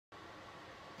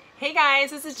Hey guys,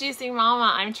 this is Juicing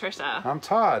Mama. I'm Trisha. I'm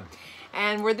Todd.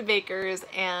 And we're the bakers,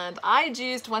 and I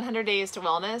juiced 100 Days to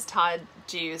Wellness. Todd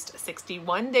juiced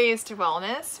 61 Days to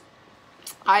Wellness.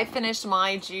 I finished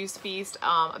my juice feast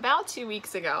about 2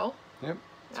 weeks ago. Yep.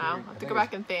 I have to go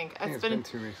back and think. I think it's been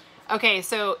 2 weeks. Okay,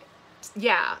 so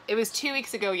yeah, it was 2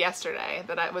 weeks ago yesterday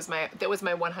that was my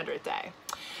 100th day.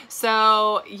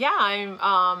 So yeah,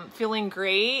 I'm feeling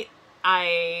great.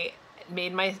 I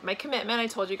made my commitment I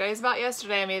told you guys about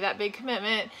yesterday. I made that big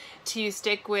commitment to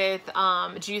stick with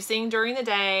juicing during the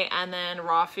day and then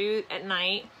raw food at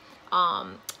night.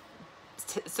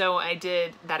 So I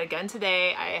did that again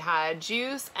today. I had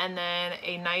juice and then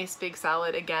a nice big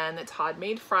salad again that Todd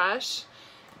made fresh.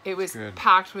 It was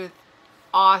packed with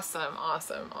awesome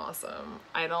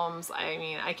items. I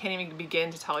mean, I can't even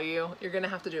begin to tell you. You're gonna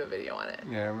have to do a video on it.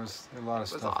 Yeah, it was a lot of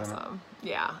stuff. It was awesome.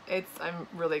 Yeah, I'm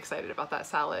really excited about that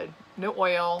salad. No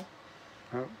oil.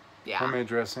 Oh, yeah. Homemade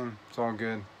dressing. It's all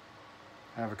good.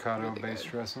 Avocado really based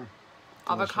dressing.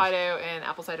 Delicious. Avocado and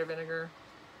apple cider vinegar.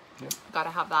 Yep. Gotta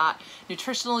have that.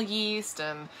 Nutritional yeast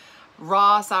and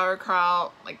raw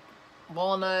sauerkraut, like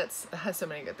walnuts. It has so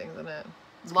many good things in it.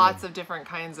 Lots of different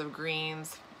kinds of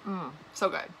greens. So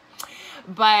good.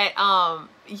 But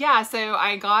yeah, so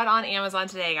I got on Amazon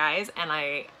today, guys, and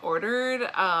I ordered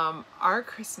our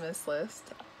Christmas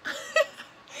list,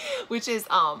 which is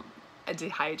a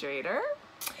dehydrator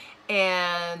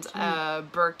and a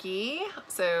Berkey.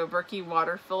 So Berkey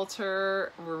water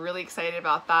filter. We're really excited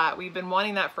about that. We've been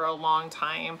wanting that for a long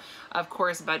time. Of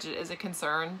course, budget is a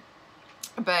concern,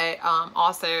 but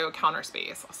also counter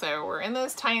space. So we're in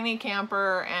this tiny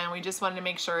camper and we just wanted to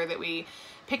make sure that we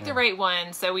picked the right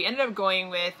one. So we ended up going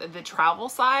with the travel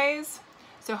size.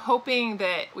 So hoping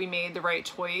that we made the right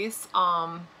choice.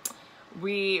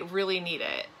 We really need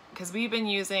it because we've been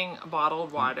using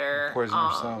bottled water. Poison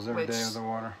ourselves every day with the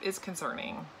water. Is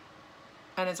concerning.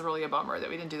 And it's really a bummer that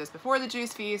we didn't do this before the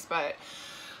juice feast, but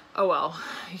oh well,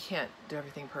 you can't do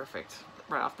everything perfect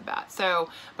right off the bat. So,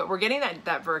 but we're getting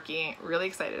that Berkey, really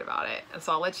excited about it. And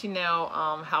so I'll let you know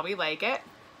how we like it.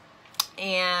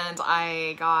 And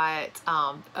I got,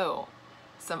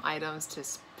 some items to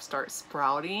start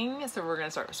sprouting. So we're going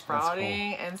to start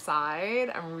sprouting inside.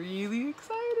 I'm really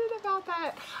excited about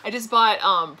that. I just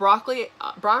bought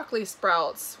broccoli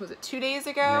sprouts, was it 2 days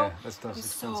ago? Yeah, that stuff's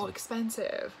expensive. So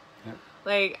expensive. Yep.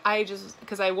 Like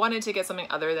because I wanted to get something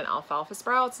other than alfalfa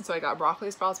sprouts, and so I got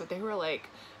broccoli sprouts, but they were like,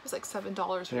 it was like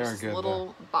 $7 for this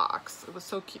little box. It was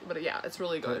so cute, but yeah, it's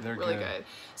really good. They're really good.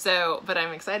 So, but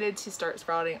I'm excited to start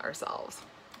sprouting ourselves.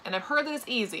 And I've heard that it's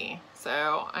easy,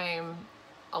 so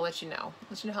I'll let you know.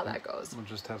 Let you know how that goes. We'll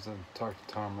just have to talk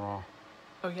to Tom Raw.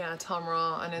 Oh yeah, Tom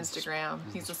Raw on Instagram.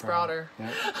 He's a sprouter.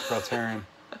 Yeah, Sproutarian.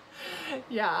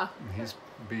 Yeah. He's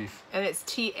beef. And it's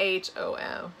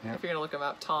THOM, if you're gonna look him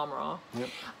up, Tom Raw.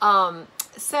 Yep.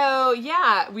 So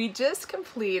yeah, we just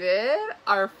completed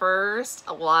our first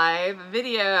live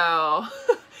video.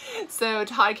 So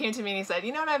Todd came to me and he said,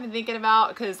 you know what I've been thinking about?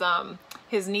 Because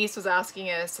his niece was asking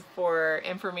us for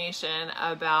information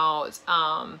about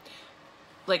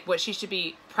like what she should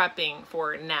be prepping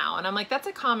for now. And I'm like, that's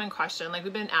a common question. Like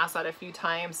we've been asked that a few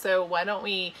times. So why don't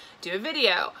we do a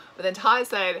video? But then Todd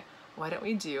said, why don't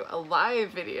we do a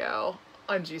live video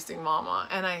on Juicing Mama?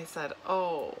 And I said,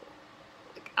 oh,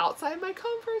 like outside my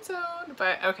comfort zone,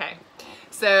 but okay.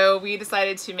 So we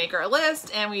decided to make our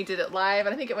list and we did it live.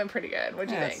 And I think it went pretty good.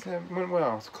 What'd you think? It went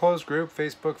well. It's a closed group,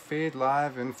 Facebook feed,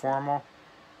 live, informal.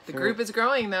 The group is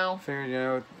growing though. Figured, you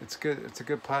know, it's good. It's a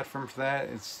good platform for that.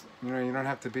 It's, you know, you don't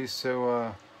have to be so,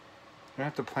 you don't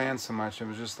have to plan so much. It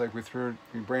was just like we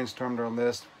brainstormed our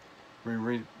list,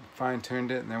 we fine-tuned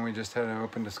it, and then we just had an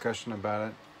open discussion about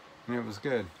it, and it was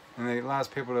good. And it allows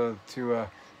people to the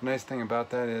nice thing about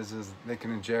that is they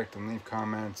can inject and leave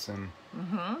comments, and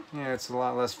yeah, it's a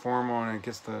lot less formal, and it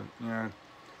gets the, you know,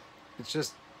 it's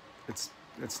just, it's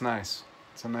nice.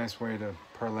 It's a nice way to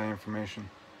parlay information.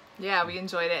 Yeah, we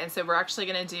enjoyed it. And so we're actually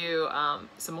going to do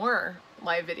some more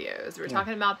live videos. We were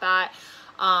talking about that.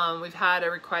 We've had a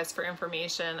request for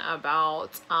information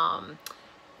about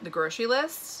the grocery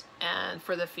list and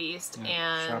for the feast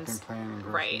and shopping plan and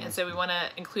right. And so we want to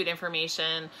include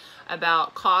information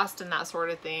about cost and that sort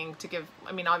of thing to give,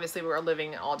 I mean, obviously we're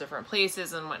living in all different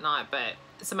places and whatnot, but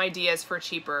some ideas for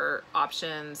cheaper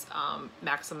options,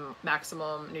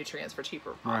 maximum nutrients for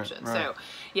cheaper options. Right. So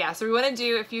yeah, so we want to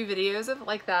do a few videos of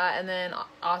like that. And then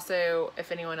also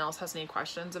if anyone else has any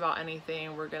questions about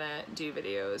anything, we're going to do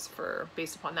videos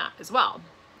based upon that as well.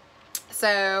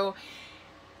 So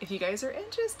if you guys are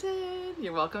interested,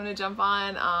 you're welcome to jump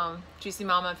on Juicy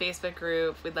Mama Facebook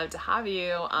group. We'd love to have you.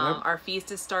 Yep. Our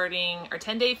feast is starting, our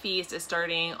 10-day feast is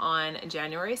starting on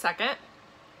January 2nd.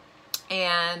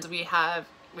 And we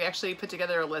actually put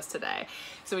together a list today.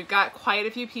 So we've got quite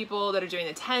a few people that are doing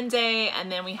the 10-day,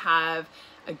 and then we have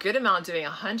a good amount doing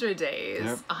 100 days,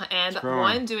 Yep. And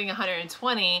one doing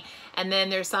 120, and then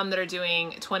there's some that are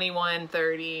doing 21,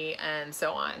 30, and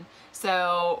so on.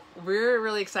 So we're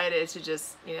really excited to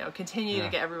just, you know, continue to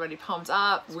get everybody pumped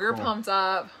up. We're cool. pumped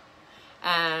up,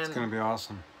 and It's gonna be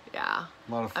awesome. yeah.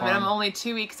 A lot of fun. I mean, I'm only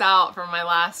 2 weeks out from my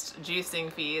last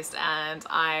juicing feast, and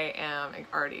I am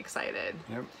already excited.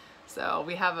 Yep. So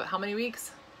we have, how many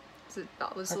weeks? Is it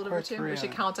about just a little over 2? We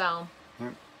should count down.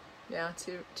 Yep. Yeah,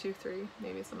 two, 3,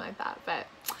 maybe something like that. But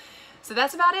so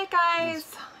that's about it, guys.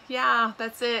 Yes. Yeah,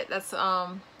 that's it. That's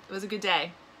it was a good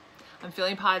day. I'm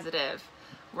feeling positive,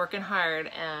 working hard,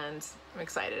 and I'm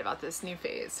excited about this new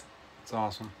phase. It's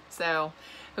awesome. So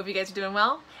hope you guys are doing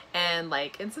well, and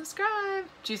like and subscribe.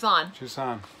 Juice on. Juice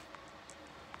on.